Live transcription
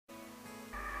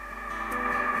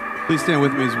Please stand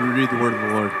with me as we read the word of the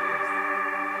Lord.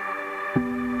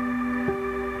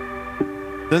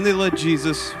 Then they led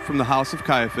Jesus from the house of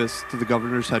Caiaphas to the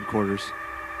governor's headquarters.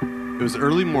 It was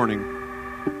early morning.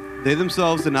 They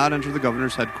themselves did not enter the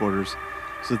governor's headquarters,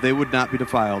 so that they would not be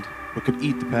defiled, but could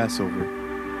eat the Passover.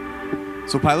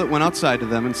 So Pilate went outside to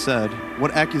them and said,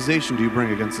 "What accusation do you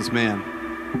bring against this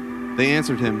man?" They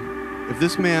answered him, "If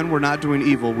this man were not doing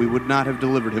evil, we would not have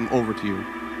delivered him over to you."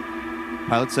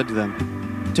 Pilate said to them,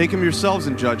 "Take him yourselves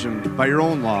and judge him by your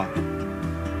own law."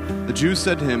 The Jews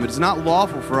said to him, "It is not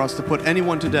lawful for us to put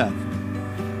anyone to death."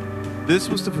 This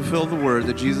was to fulfill the word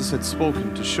that Jesus had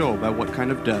spoken to show by what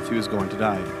kind of death he was going to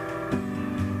die.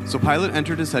 So Pilate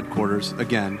entered his headquarters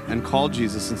again and called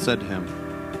Jesus and said to him,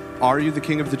 "Are you the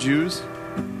king of the Jews?"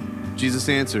 Jesus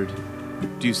answered,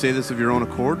 "Do you say this of your own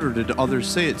accord, or did others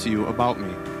say it to you about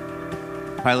me?"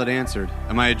 Pilate answered,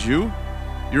 "Am I a Jew?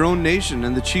 Your own nation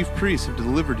and the chief priests have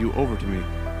delivered you over to me.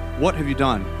 What have you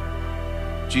done?"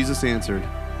 Jesus answered,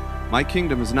 "My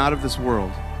kingdom is not of this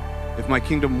world. If my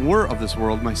kingdom were of this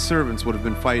world, my servants would have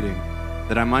been fighting,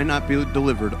 that I might not be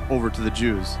delivered over to the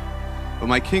Jews. But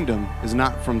my kingdom is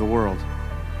not from the world."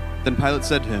 Then Pilate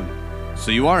said to him,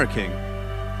 "So you are a king?"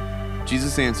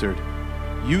 Jesus answered,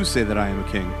 "You say that I am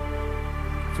a king.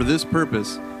 For this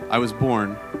purpose I was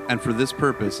born, and for this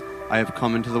purpose I have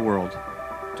come into the world,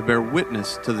 to bear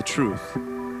witness to the truth.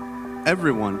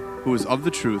 Everyone who is of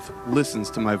the truth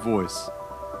listens to my voice."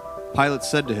 Pilate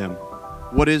said to him,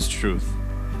 "What is truth?"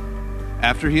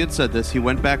 After he had said this, he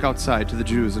went back outside to the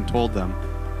Jews and told them,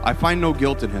 "I find no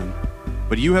guilt in him,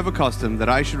 but you have a custom that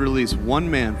I should release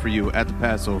one man for you at the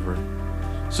Passover.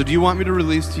 So do you want me to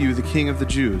release to you the king of the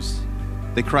Jews?"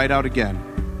 They cried out again,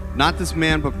 "Not this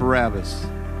man, but Barabbas."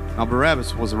 Now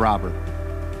Barabbas was a robber.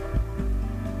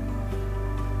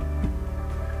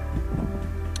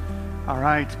 All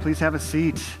right, please have a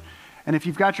seat. And if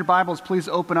you've got your Bibles, please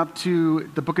open up to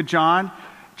the book of John,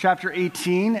 chapter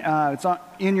 18. It's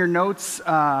in your notes,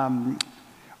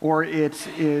 or it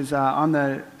is on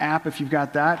the app if you've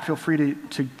got that. Feel free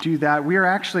to do that. We are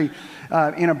actually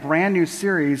in a brand new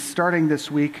series starting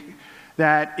this week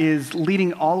that is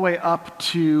leading all the way up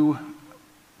to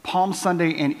Palm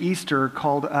Sunday and Easter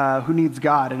called Who Needs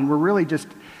God? And we're really just,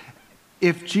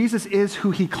 if Jesus is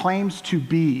who he claims to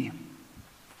be,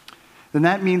 then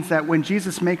that means that when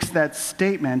Jesus makes that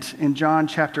statement in John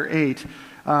chapter 8,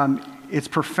 it's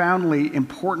profoundly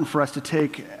important for us to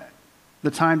take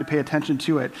the time to pay attention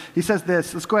to it. He says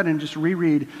this, let's go ahead and just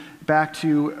reread back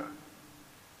to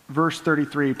verse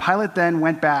 33. Pilate then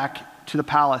went back to the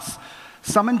palace,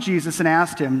 summoned Jesus and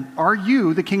asked him, "Are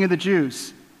you the king of the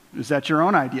Jews?" "Is that your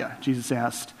own idea?" Jesus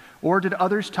asked. "Or did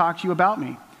others talk to you about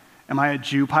me?" "Am I a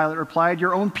Jew?" Pilate replied.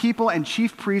 "Your own people and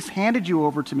chief priests handed you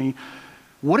over to me.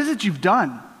 What is it you've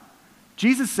done?"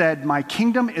 Jesus said, "My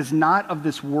kingdom is not of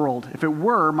this world. If it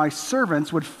were, my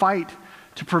servants would fight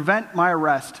to prevent my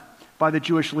arrest by the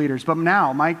Jewish leaders. But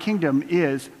now my kingdom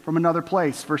is from another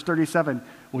place." Verse 37,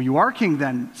 "Well, you are king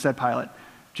then," said Pilate.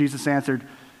 Jesus answered,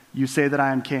 "You say that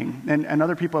I am king." And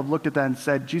other people have looked at that and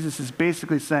said, Jesus is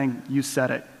basically saying, you said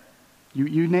it.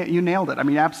 You nailed it. I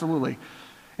mean, absolutely.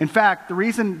 In fact, the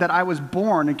reason that I was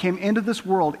born and came into this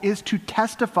world is to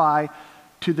testify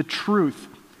to the truth.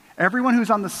 Everyone who's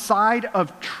on the side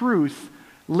of truth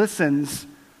listens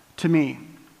to me.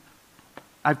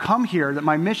 I've come here that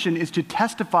my mission is to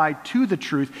testify to the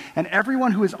truth, and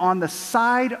everyone who is on the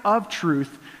side of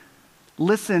truth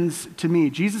listens to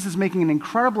me. Jesus is making an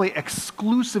incredibly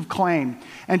exclusive claim,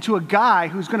 and to a guy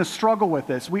who's going to struggle with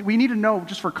this. We need to know,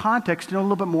 just for context, to know a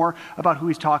little bit more about who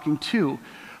he's talking to.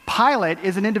 Pilate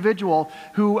is an individual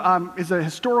who is a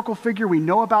historical figure. We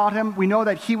know about him. We know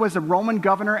that he was a Roman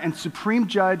governor and supreme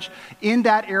judge in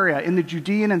that area, in the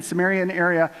Judean and Samaritan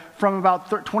area, from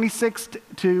about 26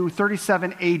 to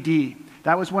 37 AD.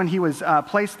 That was when he was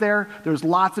placed there. There was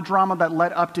lots of drama that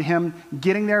led up to him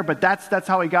getting there, but that's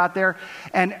how he got there.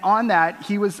 And on that,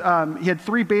 he had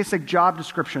three basic job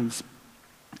descriptions.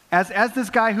 As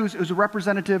this guy who's a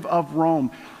representative of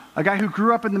Rome, a guy who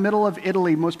grew up in the middle of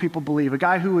Italy, most people believe, a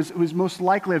guy who was most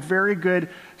likely a very good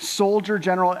soldier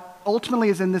general, ultimately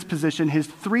is in this position. His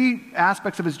three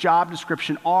aspects of his job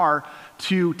description are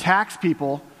to tax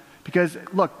people, because,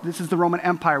 look, this is the Roman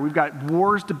Empire. We've got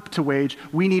wars to wage.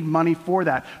 We need money for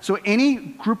that. So any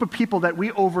group of people that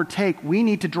we overtake, we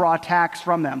need to draw tax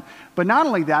from them. But not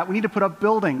only that, we need to put up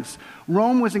buildings.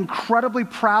 Rome was incredibly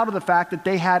proud of the fact that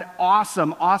they had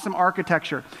awesome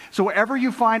architecture. So wherever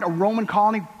you find a Roman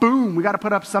colony, boom, we got to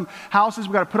put up some houses,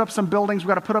 we got to put up some buildings, we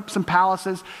got to put up some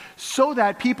palaces, so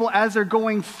that people, as they're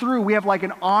going through, we have like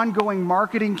an ongoing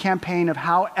marketing campaign of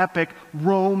how epic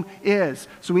Rome is.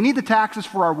 So we need the taxes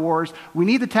for our wars, we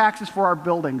need the taxes for our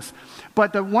buildings.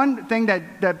 But the one thing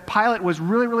that Pilate was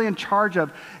really in charge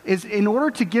of is, in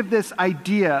order to give this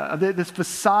idea, of this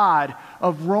facade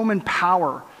of Roman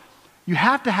power, you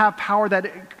have to have power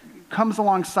that comes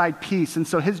alongside peace. And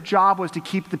so his job was to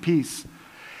keep the peace.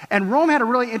 And Rome had a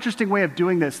really interesting way of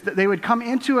doing this. They would come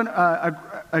into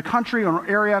a country or an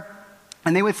area,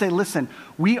 and they would say, listen,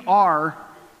 we are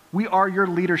your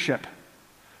leadership.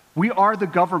 We are the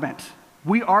government.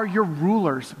 We are your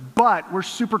rulers, but we're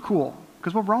super cool.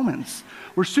 Because we're Romans.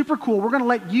 We're super cool. We're going to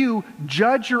let you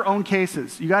judge your own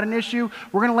cases. You got an issue?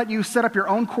 We're going to let you set up your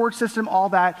own court system, all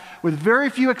that, with very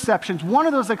few exceptions. One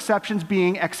of those exceptions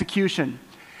being execution.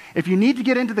 If you need to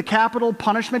get into the capital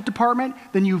punishment department,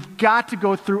 then you've got to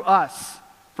go through us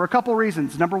for a couple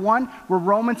reasons. Number one, we're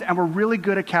Romans and we're really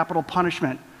good at capital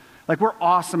punishment. Like, we're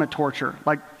awesome at torture.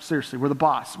 Like, seriously, we're the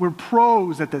boss. We're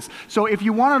pros at this. So if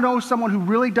you want to know someone who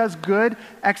really does good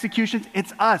executions,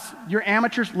 it's us. You're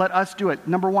amateurs, let us do it.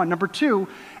 Number one. Number two,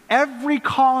 every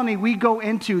colony we go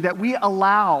into that we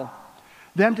allow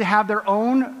them to have their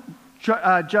own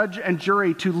judge and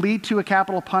jury to lead to a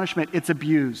capital punishment, it's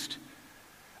abused.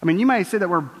 I mean, you might say that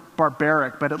we're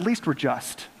barbaric, but at least we're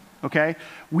just. Okay?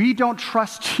 We don't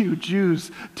trust you, Jews,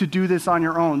 to do this on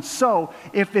your own. So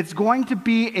if it's going to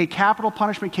be a capital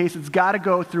punishment case, it's got to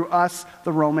go through us,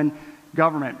 the Roman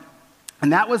government.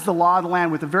 And that was the law of the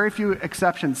land, with a very few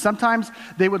exceptions. Sometimes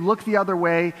they would look the other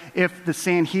way if the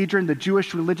Sanhedrin, the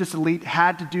Jewish religious elite,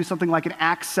 had to do something like in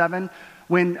Acts 7,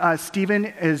 when Stephen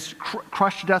is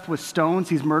crushed to death with stones.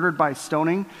 He's murdered by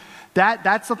stoning.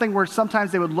 That's something where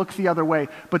sometimes they would look the other way.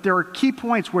 But there were key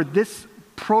points where this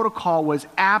protocol was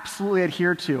absolutely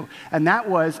adhered to, and that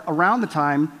was around the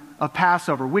time of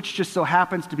Passover, which just so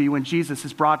happens to be when Jesus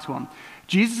is brought to him.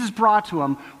 Jesus is brought to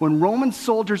him when Roman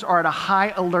soldiers are at a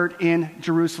high alert in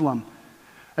Jerusalem.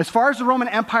 As far as the Roman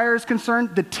Empire is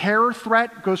concerned, the terror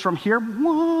threat goes from here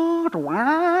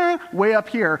way up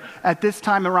here at this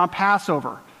time around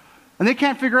Passover. And they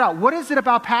can't figure out, what is it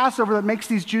about Passover that makes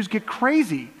these Jews get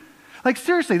crazy? Like,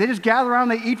 seriously, they just gather around,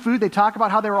 they eat food, they talk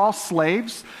about how they were all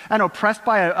slaves and oppressed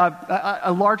by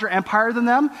a larger empire than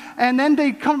them, and then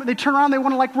they turn around, they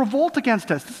want to like revolt against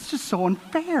us. This is just so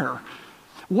unfair.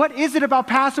 What is it about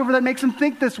Passover that makes them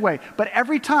think this way? But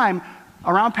every time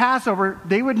around Passover,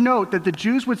 they would note that the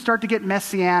Jews would start to get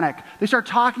messianic. They start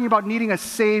talking about needing a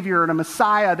savior and a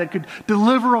Messiah that could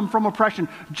deliver them from oppression,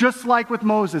 just like with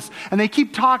Moses. And they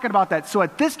keep talking about that. So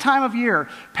at this time of year,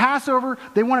 Passover,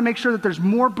 they want to make sure that there's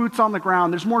more boots on the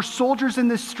ground, there's more soldiers in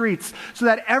the streets, so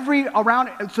that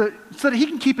so that he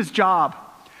can keep his job.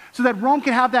 So that Rome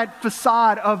can have that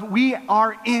facade of, we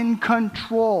are in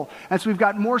control. And so we've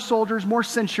got more soldiers, more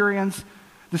centurions.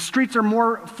 The streets are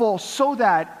more full, so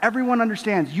that everyone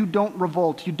understands you don't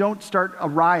revolt, you don't start a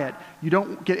riot, you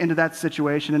don't get into that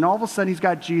situation. And all of a sudden, he's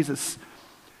got Jesus.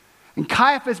 And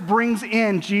Caiaphas brings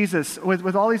in Jesus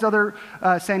with all these other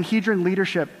Sanhedrin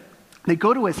leadership. They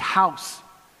go to his house.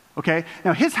 Okay?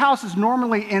 Now, his house is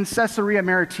normally in Caesarea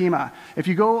Maritima. If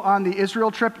you go on the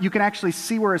Israel trip, you can actually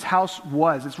see where his house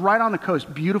was. It's right on the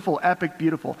coast. Beautiful, epic,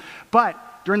 beautiful. But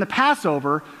during the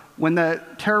Passover, when the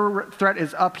terror threat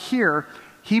is up here,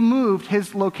 he moved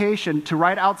his location to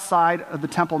right outside of the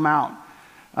Temple Mount,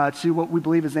 to what we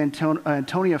believe is the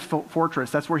Antonia Fortress.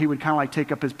 That's where he would kind of like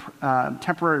take up his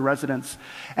temporary residence.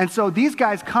 And so these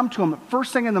guys come to him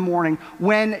first thing in the morning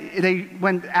when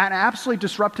absolutely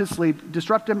disrupt his sleep,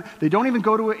 disrupt him. They don't even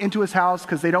go into his house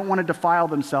because they don't want to defile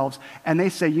themselves. And they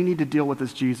say, you need to deal with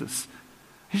this Jesus.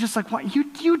 He's just like, what?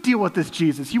 You deal with this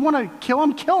Jesus. You want to kill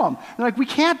him? Kill him. They're like, we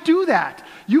can't do that.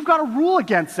 You've got to rule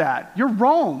against that. You're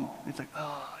Rome. And it's like,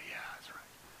 oh, yeah, that's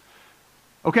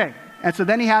right. Okay, and so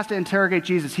then he has to interrogate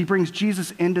Jesus. He brings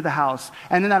Jesus into the house.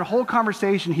 And in that whole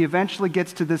conversation, he eventually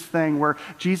gets to this thing where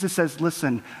Jesus says,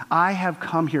 listen, I have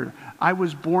come here. I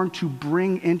was born to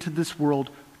bring into this world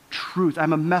truth.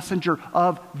 I'm a messenger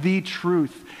of the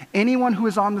truth. Anyone who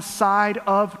is on the side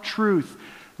of truth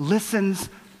listens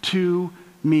to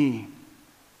me.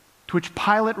 To which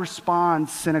Pilate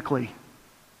responds cynically,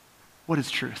 what is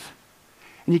truth?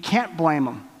 And you can't blame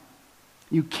him.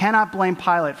 You cannot blame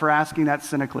Pilate for asking that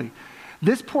cynically.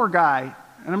 This poor guy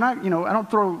and I'm not, I don't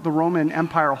throw the Roman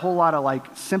Empire a whole lot of like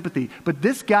sympathy, but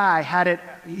this guy had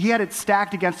it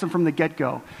stacked against him from the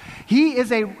get-go. He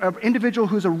is an individual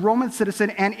who's a Roman citizen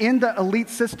and in the elite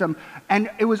system, and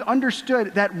it was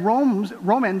understood that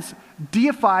Romans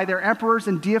deify their emperors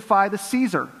and deify the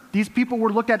Caesar. These people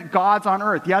were looked at gods on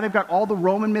earth. Yeah, they've got all the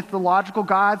Roman mythological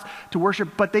gods to worship,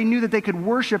 but they knew that they could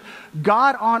worship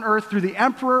God on earth through the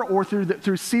emperor or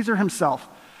through Caesar himself.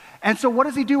 And so what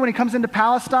does he do when he comes into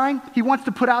Palestine? He wants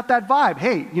to put out that vibe.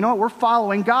 Hey, you know what? We're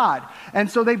following God. And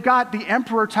so they've got the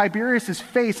Emperor Tiberius'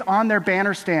 face on their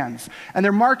banner stands. And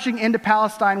they're marching into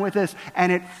Palestine with this,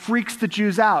 and it freaks the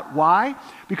Jews out. Why?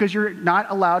 Because you're not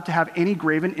allowed to have any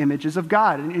graven images of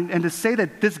God. And to say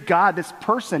that this God, this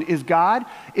person is God,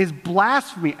 is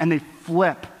blasphemy. And they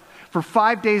flip. For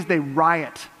 5 days, they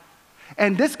riot.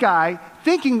 And this guy,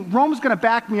 thinking Rome's going to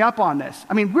back me up on this.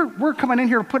 I mean, we're coming in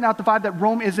here putting out the vibe that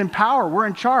Rome is in power. We're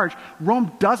in charge.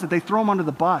 Rome doesn't. They throw him under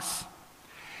the bus.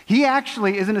 He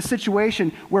actually is in a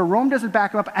situation where Rome doesn't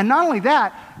back him up. And not only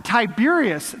that,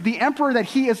 Tiberius, the emperor that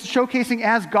he is showcasing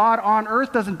as God on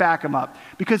earth, doesn't back him up.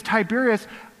 Because Tiberius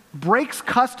breaks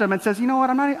custom and says, you know what,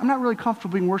 I'm not really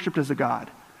comfortable being worshipped as a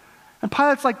god. And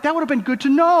Pilate's like, that would have been good to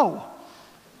know.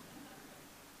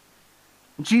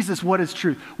 Jesus, what is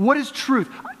truth? What is truth?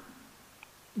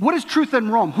 What is truth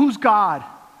in Rome? Who's God?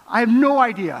 I have no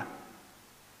idea.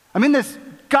 I'm in this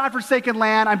God-forsaken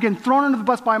land. I'm getting thrown under the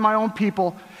bus by my own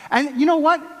people. And you know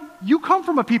what? You come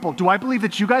from a people. Do I believe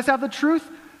that you guys have the truth?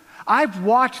 I've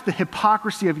watched the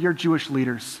hypocrisy of your Jewish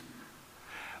leaders.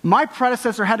 My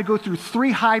predecessor had to go through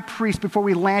 3 high priests before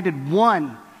we landed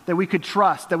one that we could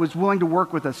trust, that was willing to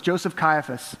work with us, Joseph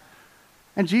Caiaphas.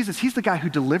 And Jesus, he's the guy who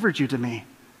delivered you to me.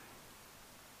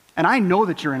 And I know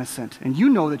that you're innocent, and you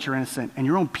know that you're innocent, and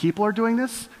your own people are doing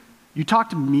this. You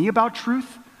talk to me about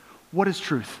truth? What is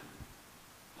truth?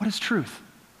 What is truth?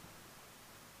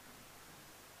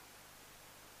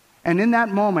 And in that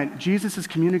moment, Jesus is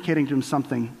communicating to him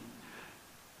something.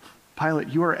 Pilate,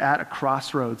 you are at a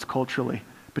crossroads culturally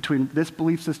between this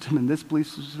belief system and this belief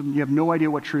system. You have no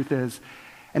idea what truth is.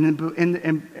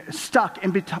 And stuck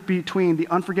in between the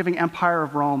unforgiving empire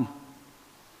of Rome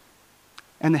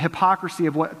and the hypocrisy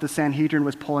of what the Sanhedrin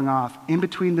was pulling off. In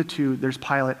between the two, there's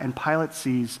Pilate, and Pilate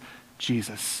sees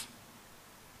Jesus.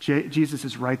 Jesus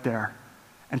is right there,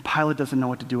 and Pilate doesn't know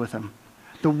what to do with him.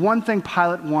 The one thing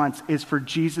Pilate wants is for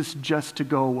Jesus just to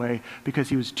go away because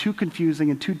he was too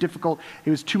confusing and too difficult. It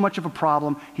was too much of a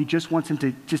problem. He just wants him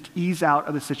to just ease out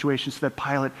of the situation so that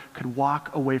Pilate could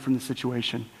walk away from the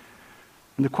situation.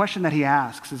 And the question that he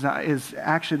asks is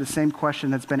actually the same question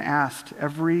that's been asked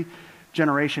every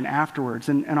generation afterwards.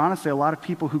 And honestly, a lot of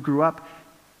people who grew up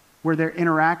where they're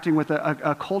interacting with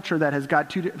a culture that has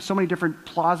got so many different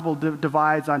plausible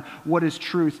divides on what is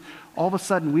truth, all of a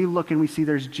sudden we look and we see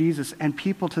there's Jesus, and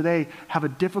people today have a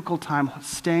difficult time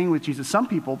staying with Jesus. Some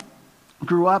people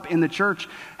grew up in the church,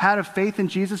 had a faith in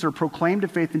Jesus or proclaimed a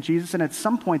faith in Jesus, and at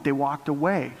some point they walked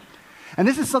away. And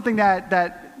this is something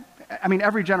that I mean,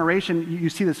 every generation you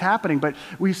see this happening, but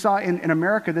we saw in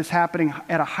America this happening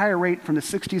at a higher rate from the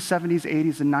 60s, 70s,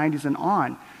 80s, and 90s and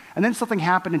on. And then something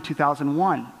happened in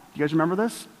 2001. You guys remember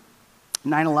this?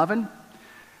 9/11?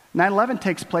 9/11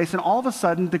 takes place, and all of a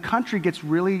sudden the country gets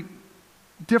really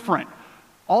different.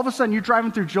 All of a sudden you're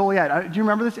driving through Joliet. Do you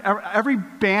remember this? Every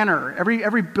banner,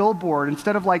 every billboard,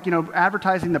 instead of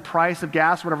advertising the price of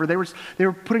gas or whatever, they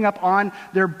were putting up on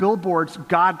their billboards,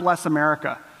 God bless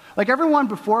America. Like everyone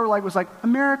before was like,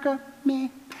 America, me.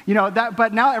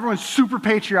 But now everyone's super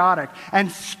patriotic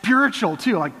and spiritual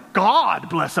too, like God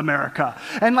bless America.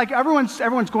 And like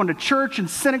everyone's going to church and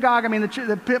synagogue. I mean,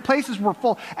 the places were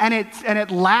full, and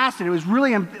it lasted. It was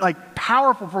really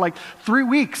powerful for 3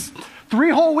 weeks. 3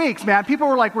 whole weeks, man. People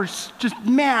were just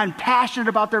passionate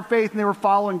about their faith, and they were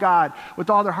following God with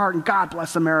all their heart, and God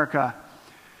bless America.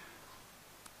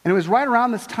 And it was right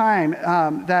around this time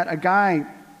that a guy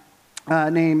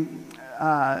named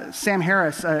Sam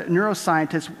Harris, a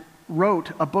neuroscientist,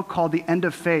 wrote a book called The End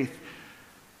of Faith.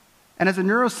 And as a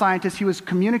neuroscientist, he was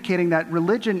communicating that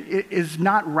religion is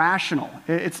not rational.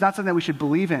 It's not something that we should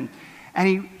believe in. And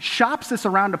he shops this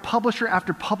around to publisher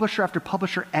after publisher after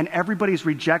publisher, and everybody's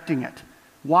rejecting it.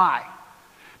 Why?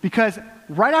 Because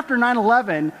right after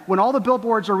 9/11, when all the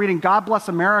billboards are reading God bless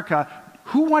America,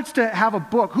 who wants to have a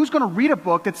book? Who's going to read a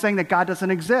book that's saying that God doesn't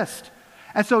exist?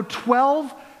 And so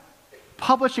 12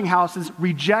 publishing houses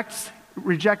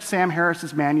reject Sam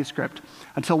Harris's manuscript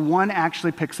until one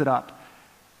actually picks it up,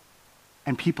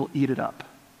 and people eat it up.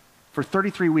 For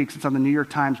 33 weeks, it's on the New York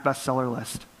Times bestseller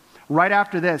list. Right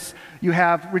after this, you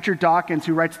have Richard Dawkins,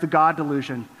 who writes The God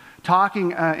Delusion,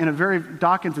 talking in a very,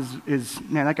 Dawkins is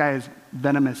man, that guy is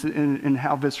venomous in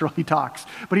how visceral he talks.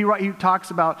 But he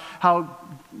talks about how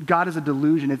God is a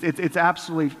delusion. It's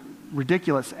absolutely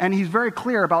ridiculous. And he's very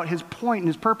clear about his point and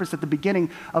his purpose at the beginning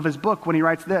of his book when he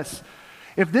writes this.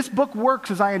 If this book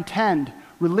works as I intend,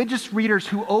 religious readers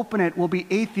who open it will be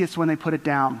atheists when they put it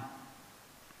down.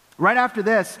 Right after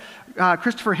this,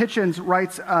 Christopher Hitchens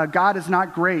writes, God is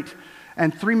not great,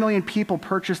 and 3 million people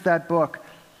purchased that book,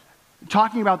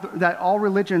 talking about that all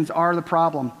religions are the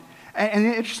problem. And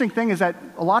the interesting thing is that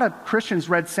a lot of Christians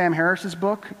read Sam Harris's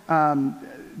book,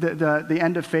 The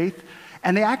End of Faith,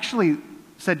 and they actually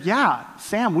said, yeah,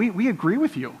 Sam, we agree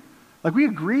with you. Like, we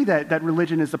agree that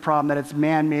religion is the problem, that it's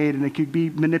man-made and it could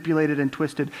be manipulated and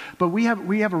twisted, but we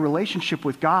have a relationship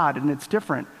with God and it's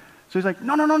different. So he's like,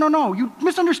 no, you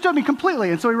misunderstood me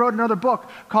completely. And so he wrote another book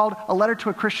called A Letter to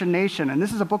a Christian Nation. And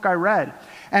this is a book I read.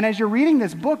 And as you're reading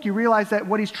this book, you realize that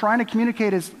what he's trying to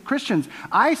communicate is, Christians,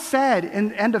 I said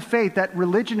in End of Faith that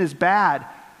religion is bad.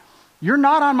 You're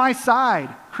not on my side.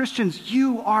 Christians,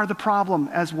 you are the problem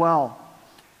as well.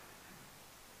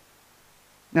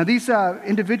 Now, these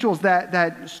individuals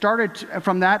that started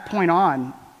from that point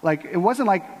on, like, it wasn't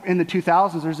like in the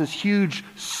 2000s, there's this huge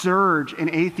surge in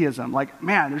atheism. Like,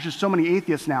 man, there's just so many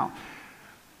atheists now.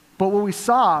 But what we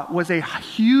saw was a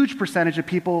huge percentage of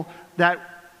people that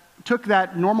took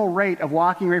that normal rate of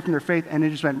walking away from their faith and it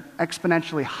just went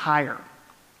exponentially higher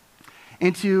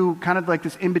into kind of like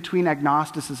this in-between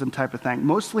agnosticism type of thing.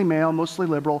 Mostly male, mostly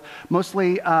liberal,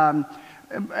 mostly...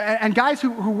 and guys who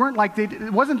weren't like,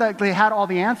 it wasn't that they had all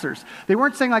the answers. They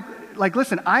weren't saying like,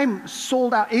 listen, I'm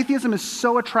sold out. Atheism is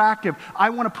so attractive. I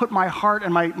want to put my heart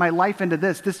and my life into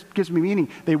this. This gives me meaning.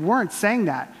 They weren't saying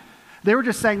that. They were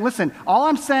just saying, listen, all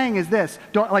I'm saying is this.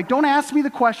 Don't ask me the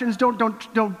questions.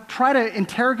 Don't try to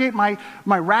interrogate my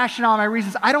rationale, my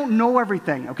reasons. I don't know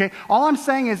everything, okay? All I'm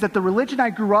saying is that the religion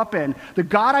I grew up in, the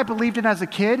God I believed in as a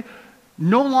kid,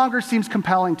 no longer seems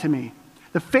compelling to me.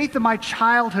 The faith of my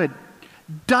childhood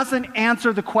doesn't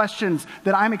answer the questions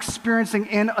that I'm experiencing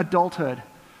in adulthood.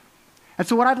 And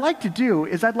so what I'd like to do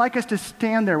is I'd like us to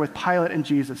stand there with Pilate and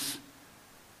Jesus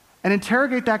and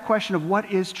interrogate that question of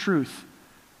what is truth.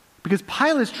 Because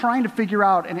Pilate is trying to figure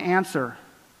out an answer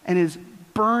and is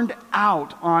burned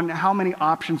out on how many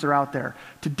options are out there.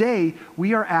 Today,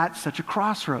 we are at such a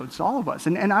crossroads, all of us.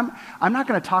 And I'm not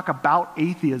going to talk about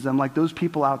atheism like those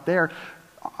people out there.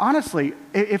 Honestly,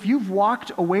 if you've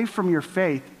walked away from your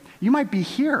faith, you might be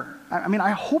here. I mean,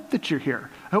 I hope that you're here.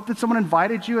 I hope that someone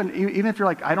invited you, and even if you're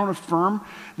like, I don't affirm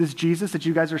this Jesus that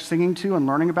you guys are singing to and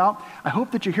learning about, I hope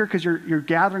that you're here because you're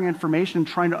gathering information and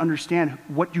trying to understand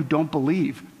what you don't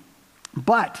believe.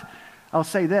 But I'll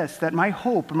say this, that my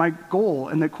hope and my goal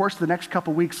in the course of the next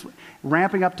couple weeks,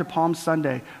 ramping up to Palm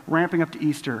Sunday, ramping up to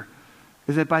Easter,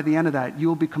 is that by the end of that, you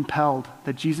will be compelled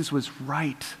that Jesus was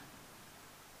right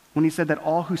when he said that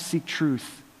all who seek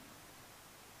truth,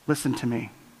 listen to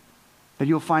me. That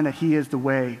you'll find that he is the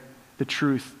way, the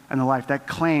truth, and the life. That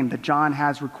claim that John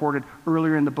has recorded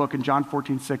earlier in the book in John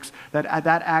 14:6, that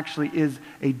actually is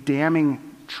a damning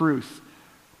truth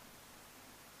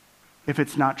if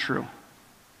it's not true.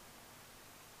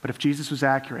 But if Jesus was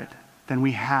accurate, then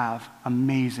we have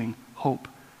amazing hope.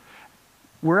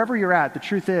 Wherever you're at, the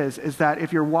truth is that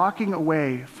if you're walking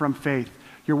away from faith,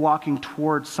 you're walking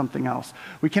towards something else.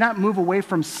 We cannot move away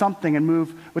from something and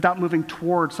move without moving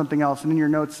towards something else. And in your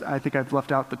notes, I think I've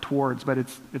left out the towards, but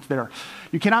it's there.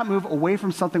 You cannot move away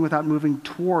from something without moving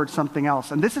towards something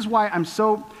else. And this is why I'm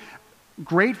so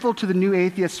grateful to the new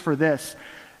atheists for this.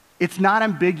 It's not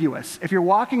ambiguous. If you're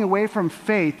walking away from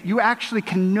faith, you actually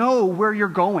can know where you're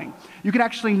going. You can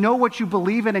actually know what you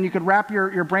believe in, and you can wrap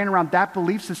your brain around that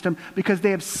belief system because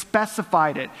they have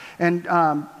specified it. And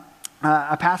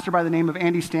a pastor by the name of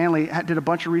Andy Stanley did a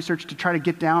bunch of research to try to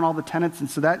get down all the tenets, and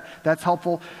so that's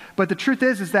helpful. But the truth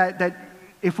is that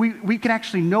if we can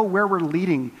actually know where we're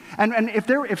leading, and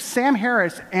if Sam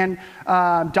Harris and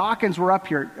Dawkins were up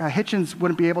here, Hitchens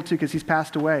wouldn't be able to because he's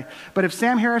passed away. But if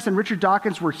Sam Harris and Richard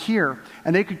Dawkins were here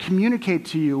and they could communicate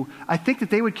to you, I think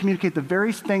that they would communicate the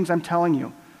very things I'm telling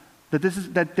you.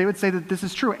 That they would say that this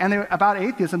is true. And about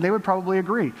atheism, they would probably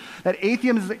agree. That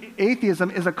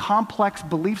atheism is a complex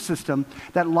belief system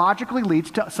that logically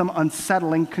leads to some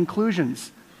unsettling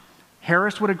conclusions.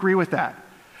 Harris would agree with that.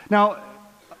 Now,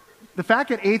 the fact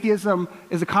that atheism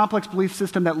is a complex belief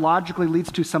system that logically leads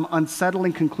to some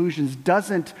unsettling conclusions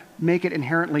doesn't make it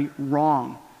inherently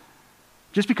wrong.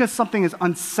 Just because something is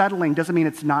unsettling doesn't mean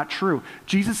it's not true.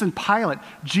 Jesus and Pilate,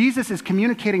 Jesus is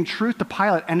communicating truth to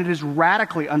Pilate, and it is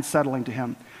radically unsettling to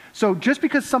him. So just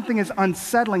because something is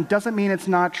unsettling doesn't mean it's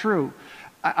not true.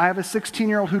 I have a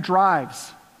 16-year-old who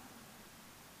drives.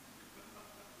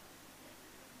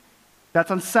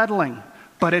 That's unsettling,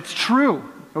 but it's true,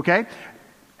 okay?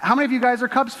 How many of you guys are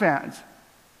Cubs fans?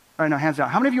 All right, no, hands down.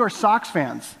 How many of you are Sox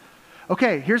fans?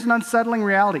 Okay, here's an unsettling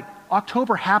reality.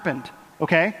 October happened,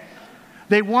 okay?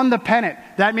 They won the pennant.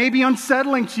 That may be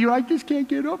unsettling to you. I just can't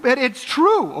get up. It's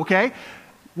true, okay?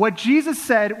 What Jesus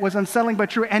said was unsettling but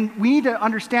true. And we need to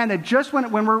understand that just when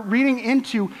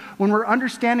we're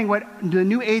understanding what the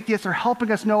new atheists are helping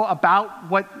us know about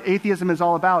what atheism is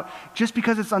all about, just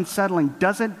because it's unsettling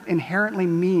doesn't inherently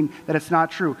mean that it's not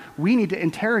true. We need to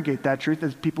interrogate that truth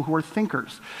as people who are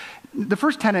thinkers. The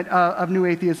first tenet of new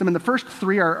atheism, and the first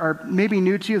three are maybe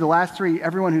new to you. The last three,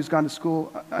 everyone who's gone to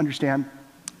school understand.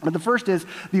 But the first is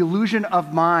the illusion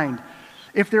of mind.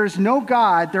 If there is no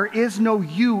God, there is no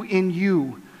you in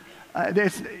you.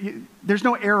 There's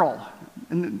no Errol,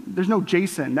 and there's no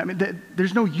Jason. I mean,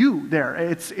 there's no you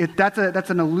there. That's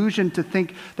an illusion to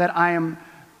think that I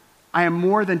am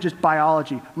more than just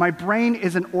biology. My brain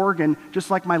is an organ,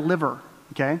 just like my liver.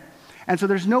 Okay, and so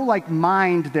there's no like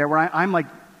mind there where I'm like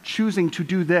choosing to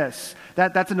do this.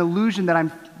 That's an illusion that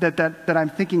I'm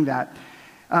thinking that.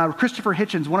 Christopher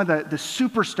Hitchens, one of the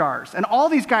superstars. And all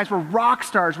these guys were rock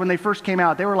stars when they first came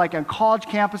out. They were like on college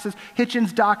campuses,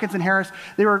 Hitchens, Dawkins, and Harris.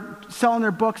 They were selling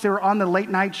their books. They were on the late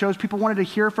night shows. People wanted to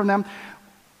hear from them.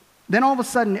 Then all of a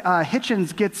sudden,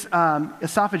 Hitchens gets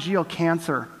esophageal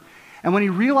cancer. And when he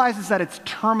realizes that it's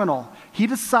terminal, he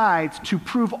decides to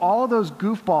prove all of those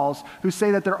goofballs who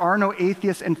say that there are no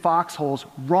atheists in foxholes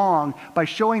wrong by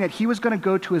showing that he was going to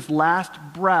go to his last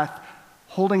breath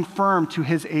holding firm to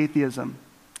his atheism.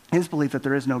 His belief that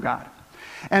there is no God.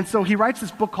 And so he writes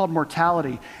this book called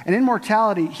Mortality. And in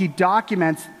Mortality, he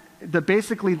documents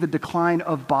basically the decline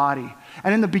of body.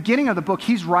 And in the beginning of the book,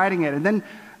 he's writing it. And then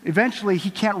eventually he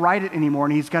can't write it anymore.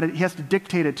 And he has to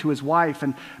dictate it to his wife.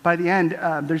 And by the end,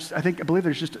 I believe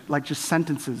there's just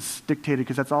sentences dictated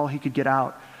because that's all he could get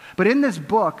out. But in this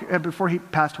book, before he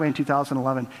passed away in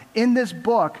 2011, in this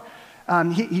book,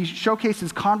 he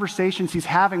showcases conversations he's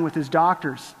having with his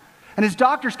doctors. And his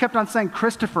doctors kept on saying,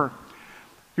 Christopher,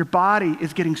 your body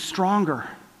is getting stronger.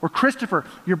 Or Christopher,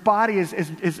 your body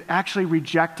is actually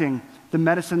rejecting the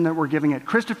medicine that we're giving it.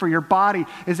 Christopher, your body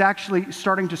is actually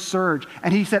starting to surge.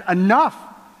 And he said, enough.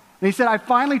 And he said, I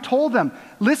finally told them,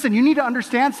 listen, you need to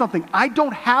understand something. I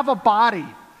don't have a body.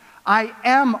 I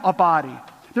am a body.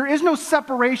 There is no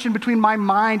separation between my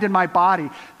mind and my body.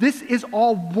 This is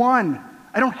all one.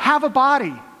 I don't have a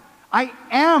body. I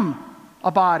am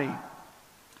a body.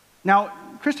 Now,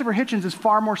 Christopher Hitchens is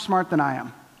far more smart than I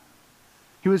am.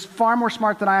 He was far more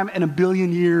smart than I am in a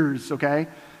billion years, okay?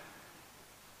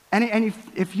 And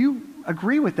if you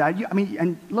agree with that,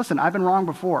 and listen, I've been wrong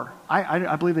before.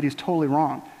 I believe that he's totally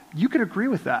wrong. You could agree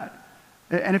with that.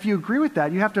 And if you agree with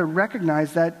that, you have to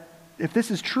recognize that if this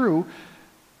is true,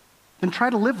 then try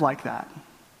to live like that.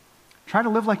 Try to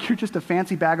live like you're just a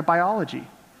fancy bag of biology.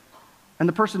 And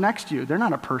the person next to you, they're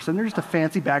not a person, they're just a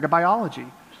fancy bag of biology.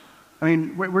 I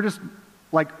mean, we're just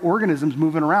like organisms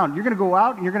moving around. You're going to go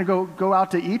out and you're going to go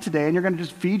out to eat today and you're going to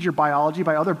just feed your biology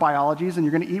by other biologies and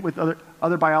you're going to eat with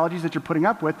other biologies that you're putting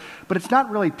up with. But it's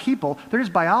not really people. They're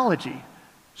just biology.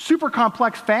 Super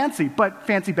complex, fancy, but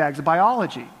fancy bags of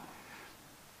biology.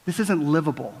 This isn't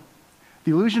livable.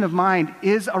 The illusion of mind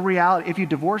is a reality. If you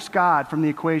divorce God from the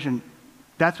equation,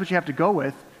 that's what you have to go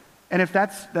with. And if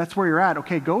that's where you're at,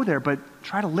 okay, go there, but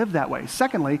try to live that way.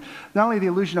 Secondly, not only the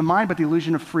illusion of mind, but the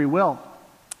illusion of free will.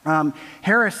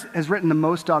 Harris has written the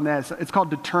most on this. It's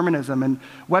called determinism, and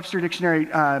Webster Dictionary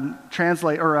defines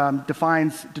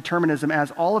determinism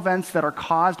as all events that are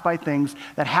caused by things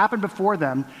that happen before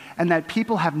them and that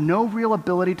people have no real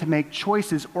ability to make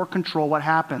choices or control what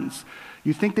happens.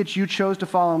 You think that you chose to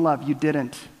fall in love. You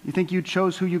didn't. You think you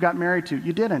chose who you got married to.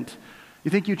 You didn't.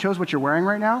 You think you chose what you're wearing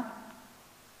right now?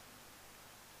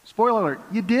 Spoiler alert,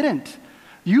 you didn't.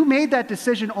 You made that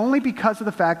decision only because of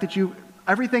the fact that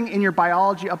everything in your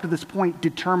biology up to this point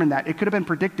determined that. It could have been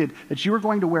predicted that you were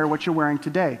going to wear what you're wearing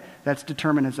today. That's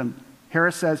determinism.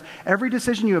 Harris says, every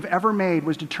decision you have ever made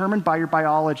was determined by your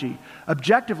biology.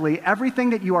 Objectively,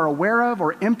 everything that you are aware of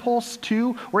or impulse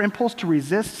to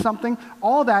resist something,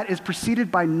 all that is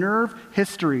preceded by nerve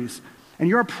histories. And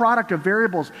you're a product of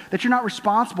variables that you're not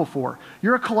responsible for.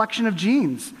 You're a collection of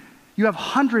genes. You have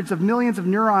hundreds of millions of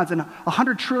neurons and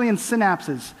 100 trillion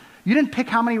synapses. You didn't pick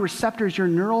how many receptors your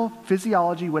neural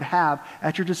physiology would have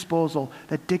at your disposal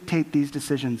that dictate these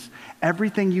decisions.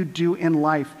 Everything you do in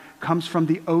life comes from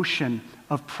the ocean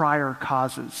of prior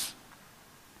causes.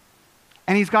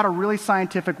 And he's got a really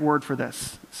scientific word for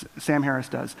this, Sam Harris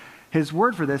does. His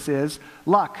word for this is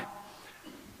luck.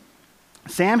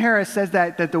 Sam Harris says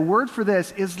that the word for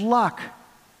this is luck.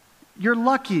 You're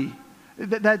lucky.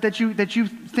 That you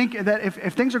think that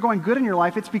if things are going good in your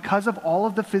life, it's because of all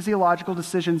of the physiological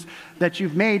decisions that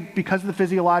you've made, because of the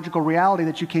physiological reality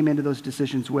that you came into those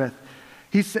decisions with.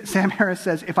 Sam Harris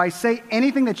says, if I say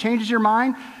anything that changes your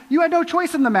mind, you had no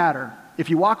choice in the matter. If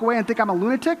you walk away and think I'm a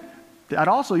lunatic, that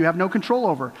also you have no control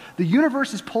over. The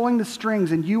universe is pulling the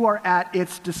strings and you are at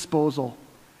its disposal.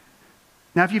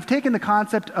 Now, if you've taken the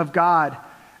concept of God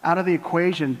out of the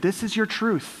equation, this is your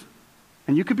truth.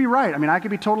 And you could be right. I mean, I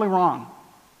could be totally wrong.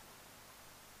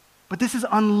 But this is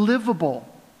unlivable.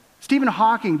 Stephen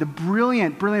Hawking, the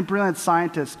brilliant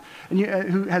scientist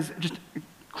who has just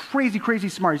crazy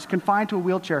smart. He's confined to a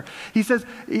wheelchair. He says,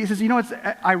 it's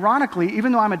ironically,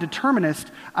 even though I'm a determinist,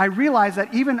 I realize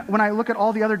that even when I look at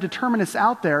all the other determinists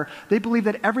out there, they believe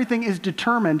that everything is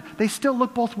determined. They still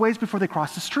look both ways before they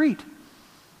cross the street.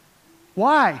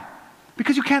 Why?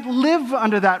 Because you can't live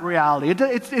under that reality.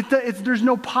 There's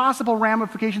no possible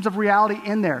ramifications of reality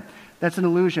in there. That's an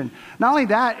illusion. Not only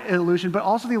that illusion, but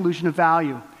also the illusion of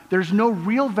value. There's no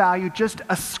real value, just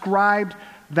ascribed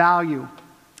value.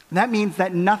 And that means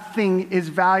that nothing is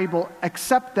valuable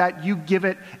except that you give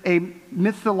it a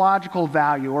mythological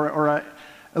value or an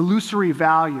illusory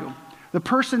value. The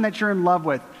person that you're in love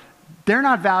with, they're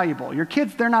not valuable. Your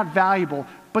kids, they're not valuable,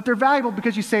 but they're valuable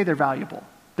because you say they're valuable.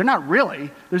 They're not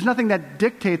really. There's nothing that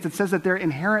dictates that says that they're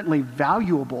inherently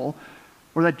valuable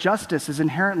or that justice is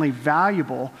inherently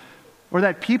valuable or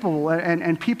that people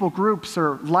and people groups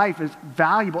or life is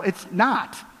valuable. It's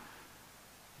not.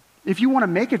 If you want to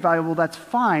make it valuable, that's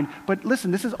fine. But listen,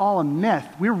 this is all a myth.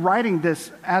 We're writing this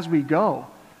as we go.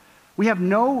 We have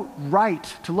no right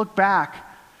to look back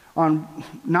on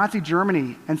Nazi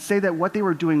Germany and say that what they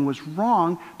were doing was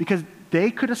wrong because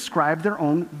they could ascribe their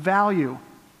own value.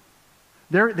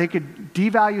 They could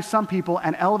devalue some people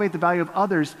and elevate the value of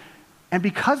others. And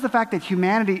because of the fact that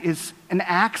humanity is an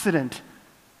accident,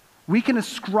 we can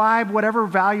ascribe whatever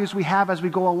values we have as we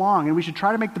go along, and we should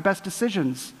try to make the best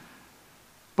decisions.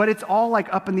 But it's all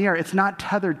like up in the air. It's not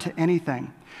tethered to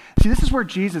anything. See, this is where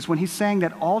Jesus, when he's saying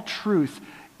that all truth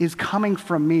is coming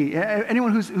from me,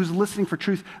 anyone who's listening for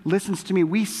truth listens to me,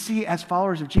 we see as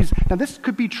followers of Jesus. Now, this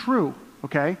could be true,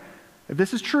 okay? If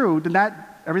this is true, then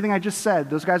everything I just said,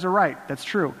 those guys are right. That's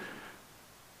true.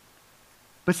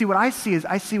 But see, what I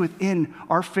see within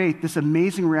our faith this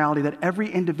amazing reality that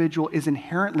every individual is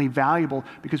inherently valuable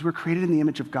because we're created in the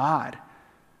image of God.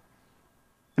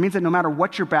 It means that no matter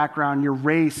what your background, your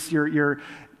race,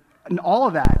 and all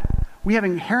of that, we have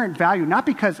inherent value, not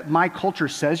because my culture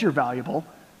says you're valuable,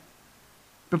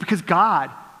 but because God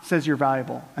says you're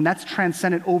valuable. And that's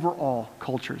transcendent over all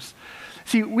cultures.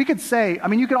 See, we could say,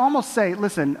 you could almost say,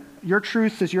 listen, your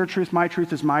truth is your truth, my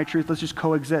truth is my truth, let's just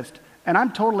coexist. And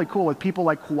I'm totally cool with people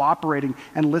like cooperating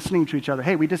and listening to each other.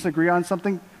 Hey, we disagree on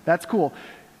something, that's cool.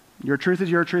 Your truth is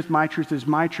your truth, my truth is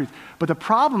my truth. But the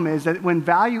problem is that when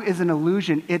value is an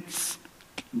illusion, it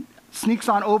sneaks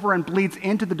on over and bleeds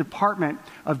into the department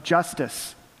of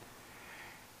justice.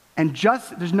 And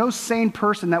there's no sane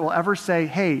person that will ever say,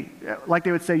 hey, like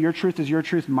they would say, your truth is your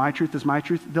truth, my truth is my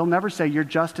truth. They'll never say, your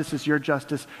justice is your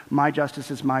justice, my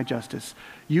justice is my justice.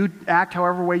 You act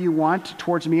however way you want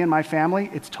towards me and my family,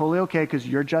 it's totally okay because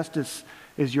your justice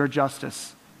is your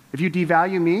justice. If you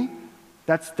devalue me,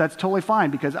 that's totally fine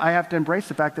because I have to embrace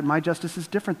the fact that my justice is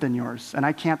different than yours and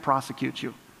I can't prosecute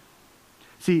you.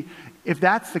 See, if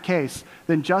that's the case,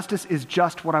 then justice is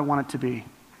just what I want it to be.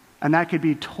 And that could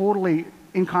be totally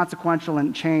inconsequential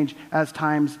and change as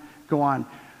times go on.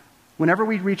 Whenever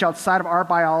we reach outside of our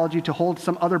biology to hold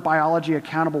some other biology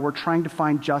accountable, we're trying to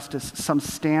find justice, some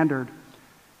standard.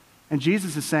 And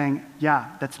Jesus is saying, yeah,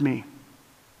 that's me.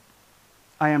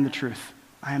 I am the truth.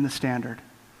 I am the standard.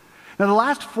 Now, the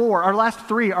last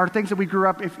three are things that we grew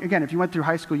up, if you went through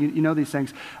high school, you know these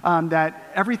things,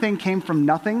 that everything came from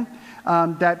nothing,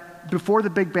 that before the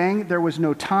Big Bang, there was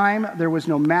no time, there was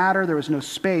no matter, there was no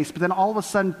space, but then all of a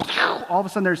sudden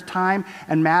there's time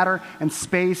and matter and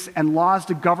space and laws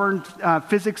to govern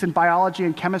physics and biology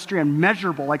and chemistry and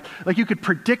measurable, like you could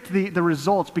predict the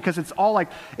results because it's all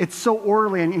it's so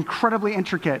orderly and incredibly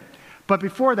intricate. But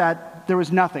before that, there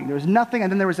was nothing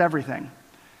and then there was everything.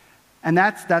 And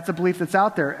that's a belief that's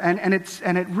out there. And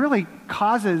it really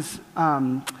causes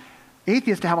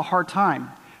atheists to have a hard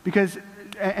time because,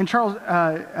 and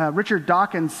Richard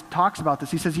Dawkins talks about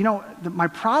this. He says, my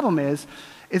problem is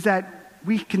that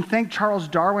we can thank Charles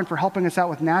Darwin for helping us out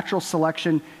with natural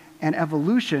selection and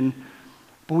evolution,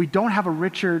 but we don't have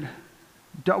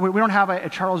a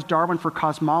Charles Darwin for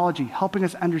cosmology, helping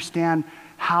us understand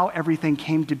how everything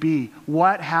came to be,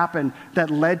 what happened that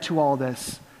led to all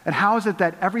this. And how is it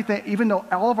that everything, even though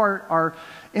all of our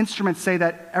instruments say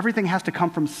that everything has to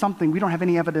come from something, we don't have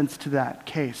any evidence to that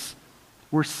case.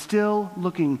 We're still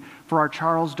looking for our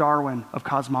Charles Darwin of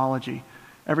cosmology.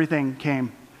 Everything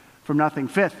came from nothing.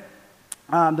 Fifth,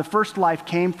 the first life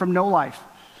came from no life.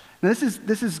 Now this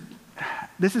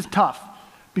is tough,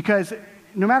 because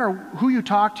no matter who you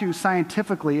talk to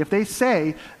scientifically, if they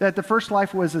say that the first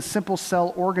life was a simple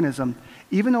cell organism,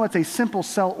 even though it's a simple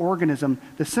cell organism,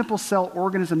 the simple cell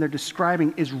organism they're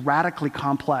describing is radically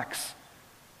complex.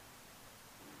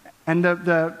 And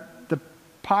the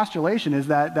postulation is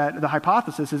that the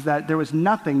hypothesis is that there was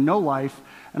nothing, no life,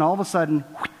 and all of a sudden,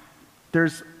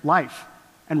 there's life,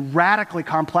 and radically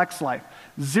complex life.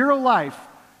 Zero life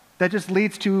that just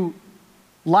leads to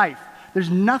life. There's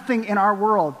nothing in our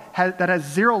world that has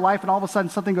zero life, and all of a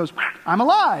sudden something goes, I'm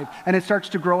alive, and it starts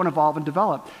to grow and evolve and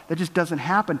develop. That just doesn't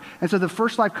happen. And so the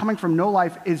first life coming from no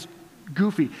life is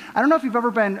goofy. I don't know if you've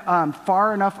ever been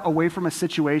far enough away from a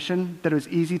situation that it was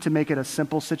easy to make it a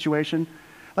simple situation.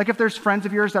 Like if there's friends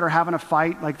of yours that are having a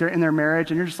fight, like they're in their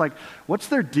marriage, and you're just like, what's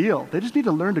their deal? They just need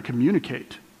to learn to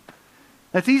communicate.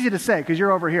 That's easy to say because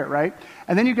you're over here, right?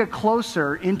 And then you get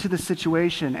closer into the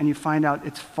situation and you find out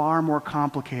it's far more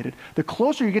complicated. The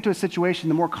closer you get to a situation,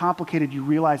 the more complicated you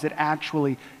realize it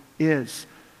actually is.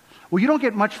 Well, you don't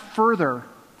get much further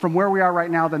from where we are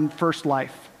right now than first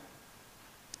life.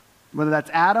 Whether that's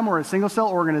Adam or a single-cell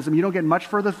organism, you don't get much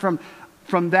further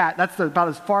from that. That's about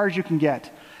as far as you can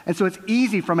get. And so it's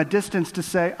easy from a distance to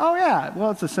say, oh yeah,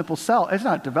 well, it's a simple cell. It's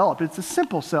not developed. It's a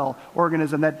simple cell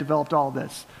organism that developed all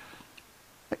this.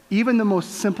 Even the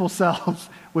most simple cells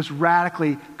was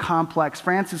radically complex.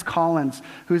 Francis Collins,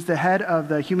 who's the head of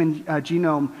the Human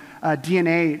Genome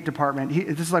DNA department,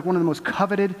 this is like one of the most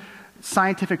coveted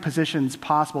scientific positions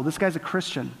possible. This guy's a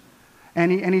Christian.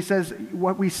 And he says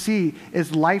what we see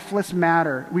is lifeless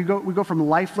matter. We go from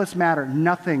lifeless matter,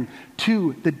 nothing,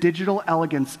 to the digital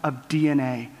elegance of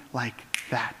DNA, like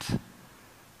that.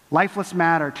 Lifeless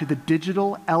matter to the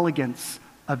digital elegance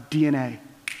of DNA,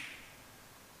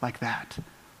 like that.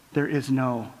 There is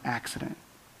no accident.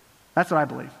 That's what I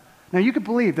believe. Now, you could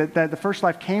believe that the first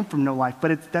life came from no life,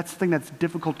 but that's the thing that's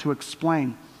difficult to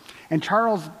explain. And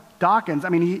Charles Dawkins, I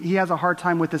mean, he has a hard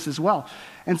time with this as well.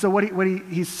 And so what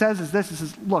he says is this, he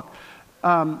says, look,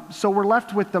 so we're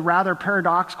left with the rather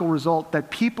paradoxical result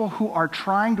that people who are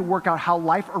trying to work out how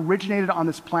life originated on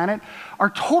this planet are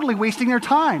totally wasting their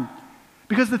time.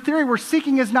 Because the theory we're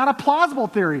seeking is not a plausible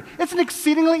theory. It's an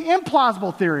exceedingly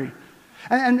implausible theory.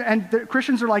 And the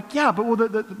Christians are like, yeah, but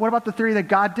what about the theory that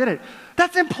God did it?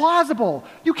 That's implausible.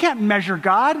 You can't measure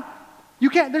God.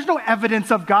 There's no evidence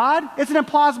of God. It's an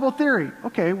implausible theory.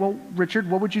 Okay, well, Richard,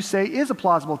 what would you say is a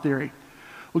plausible theory?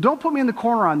 Well, don't put me in the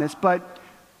corner on this, but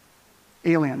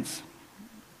aliens.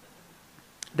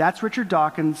 That's Richard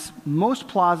Dawkins' most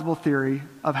plausible theory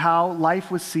of how life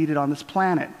was seeded on this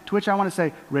planet. To which I want to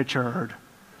say, Richard,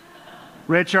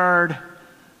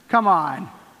 come on.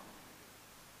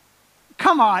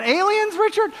 Come on, aliens,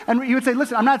 Richard? And you would say,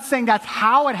 listen, I'm not saying that's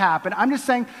how it happened. I'm just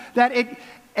saying that it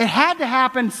had to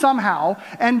happen somehow,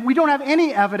 and we don't have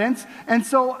any evidence, and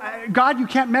so God you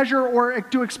can't measure or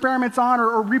do experiments on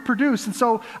or reproduce, and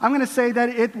so I'm going to say that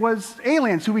it was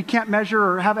aliens who we can't measure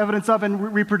or have evidence of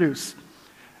and reproduce.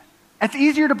 It's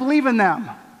easier to believe in them.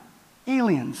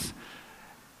 Aliens.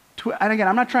 And again,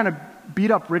 I'm not trying to beat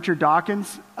up Richard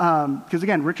Dawkins, because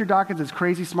again, Richard Dawkins is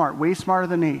crazy smart, way smarter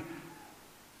than me.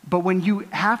 But when you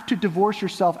have to divorce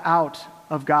yourself out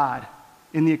of God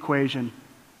in the equation,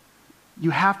 you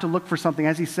have to look for something.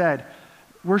 As he said,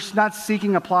 we're not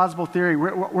seeking a plausible theory.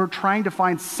 We're trying to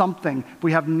find something, but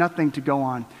we have nothing to go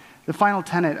on. The final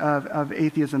tenet of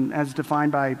atheism, as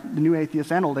defined by the new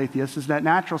atheists and old atheists, is that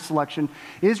natural selection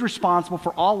is responsible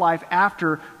for all life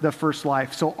after the first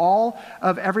life. So all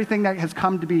of everything that has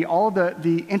come to be, all of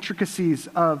the intricacies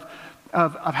of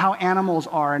how animals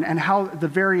are and how the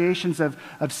variations of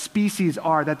species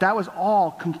are, that was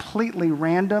all completely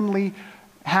randomly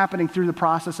happening through the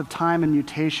process of time and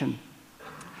mutation.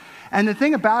 And the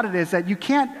thing about it is that you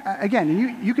can't,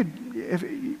 again, you could,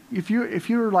 if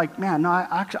you're like, man, no,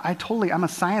 I'm a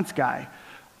science guy.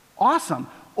 Awesome.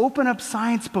 Open up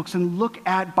science books and look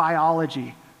at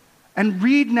biology and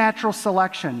read natural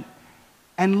selection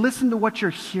and listen to what you're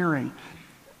hearing.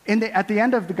 At the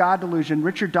end of The God Delusion,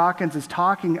 Richard Dawkins is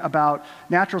talking about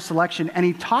natural selection, and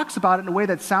he talks about it in a way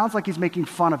that sounds like he's making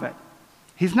fun of it.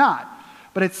 He's not,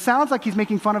 but it sounds like he's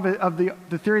making fun of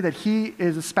the theory that he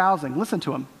is espousing. Listen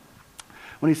to him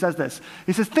when he says this.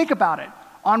 He says, think about it.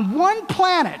 On one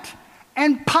planet,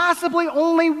 and possibly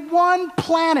only one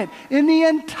planet in the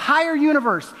entire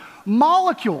universe,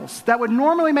 molecules that would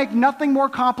normally make nothing more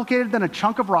complicated than a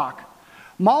chunk of rock.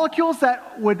 Molecules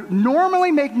that would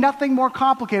normally make nothing more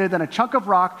complicated than a chunk of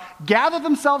rock gather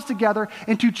themselves together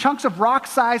into chunks of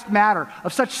rock-sized matter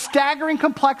of such staggering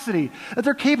complexity that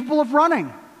they're capable of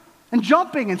running and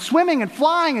jumping and swimming and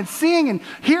flying and seeing and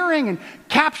hearing and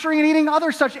capturing and eating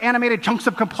other such animated chunks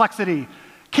of complexity,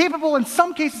 capable in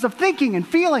some cases of thinking and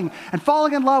feeling and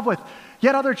falling in love with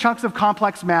yet other chunks of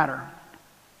complex matter.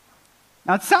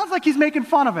 Now, it sounds like he's making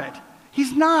fun of it.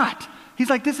 He's not. He's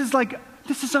like, this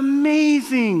is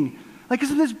amazing. Like,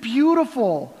 isn't this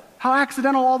beautiful? How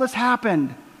accidental all this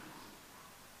happened.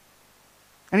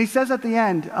 And he says at the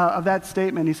end of that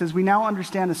statement, he says, we now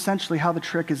understand essentially how the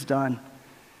trick is done.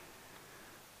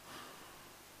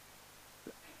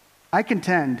 I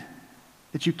contend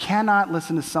that you cannot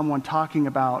listen to someone talking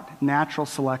about natural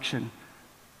selection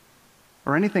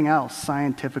or anything else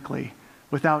scientifically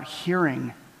without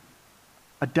hearing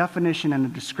a definition and a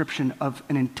description of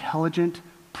an intelligent,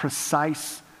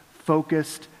 precise,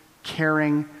 focused,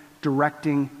 caring,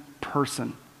 directing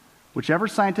person. Whichever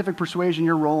scientific persuasion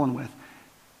you're rolling with,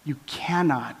 you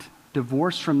cannot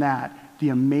divorce from that the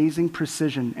amazing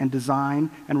precision and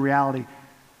design and reality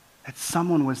that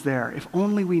someone was there. If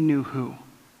only we knew who.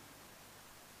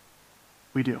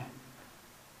 We do.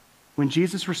 When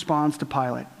Jesus responds to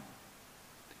Pilate,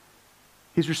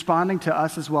 he's responding to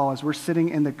us as well as we're sitting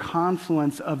in the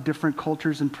confluence of different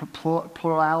cultures and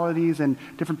pluralities and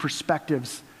different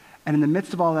perspectives. And in the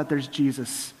midst of all that, there's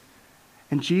Jesus.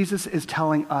 And Jesus is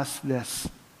telling us this: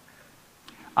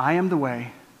 I am the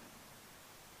way,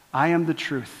 I am the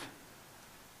truth,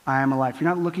 I am a life. You're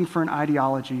not looking for an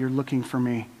ideology, you're looking for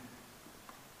me.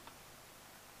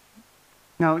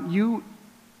 Now, you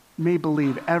may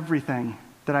believe everything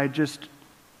that I just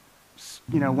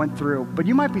went through. But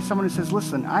you might be someone who says,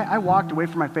 listen, I walked away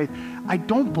from my faith. I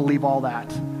don't believe all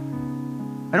that.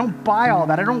 I don't buy all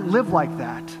that. I don't live like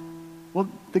that. Well,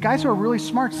 the guys who are really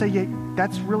smart say, yeah,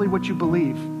 that's really what you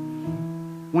believe.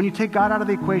 When you take God out of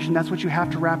the equation, that's what you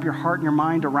have to wrap your heart and your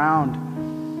mind around.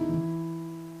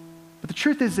 But the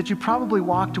truth is that you probably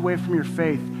walked away from your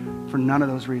faith for none of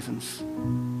those reasons.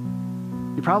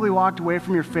 You probably walked away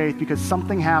from your faith because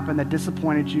something happened that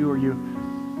disappointed you, or you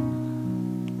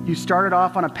started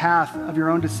off on a path of your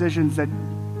own decisions that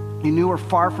you knew were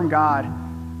far from God.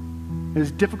 It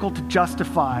was difficult to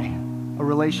justify a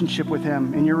relationship with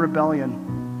Him in your rebellion.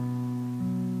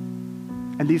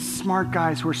 And these smart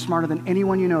guys who are smarter than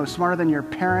anyone you know, smarter than your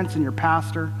parents and your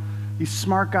pastor, these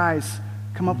smart guys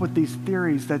come up with these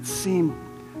theories that seem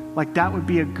like that would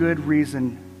be a good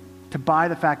reason to buy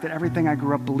the fact that everything I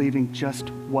grew up believing just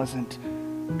wasn't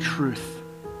truth.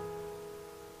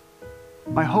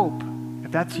 My hope,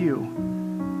 if that's you,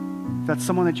 if that's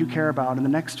someone that you care about, in the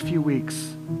next few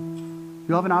weeks,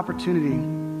 you'll have an opportunity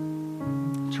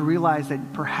to realize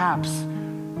that perhaps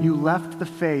you left the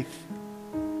faith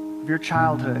of your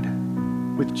childhood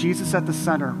with Jesus at the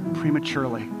center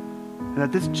prematurely, and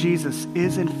that this Jesus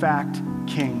is in fact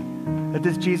King, that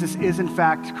this Jesus is in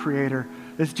fact Creator,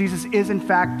 this Jesus is in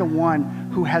fact the one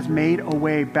who has made a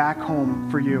way back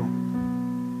home for you.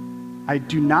 I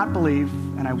do not believe,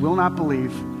 and I will not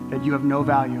believe, that you have no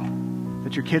value,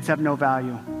 that your kids have no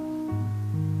value,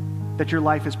 that your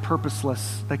life is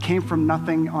purposeless, that came from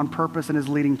nothing on purpose and is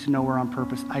leading to nowhere on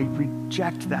purpose. I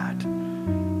reject that.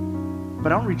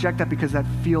 But I don't reject that because that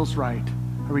feels right.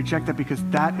 I reject that because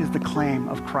that is the claim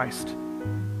of Christ.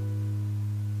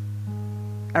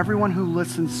 Everyone who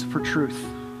listens for truth,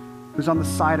 who's on the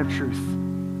side of truth,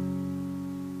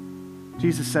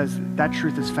 Jesus says that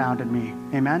truth is found in me.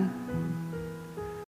 Amen?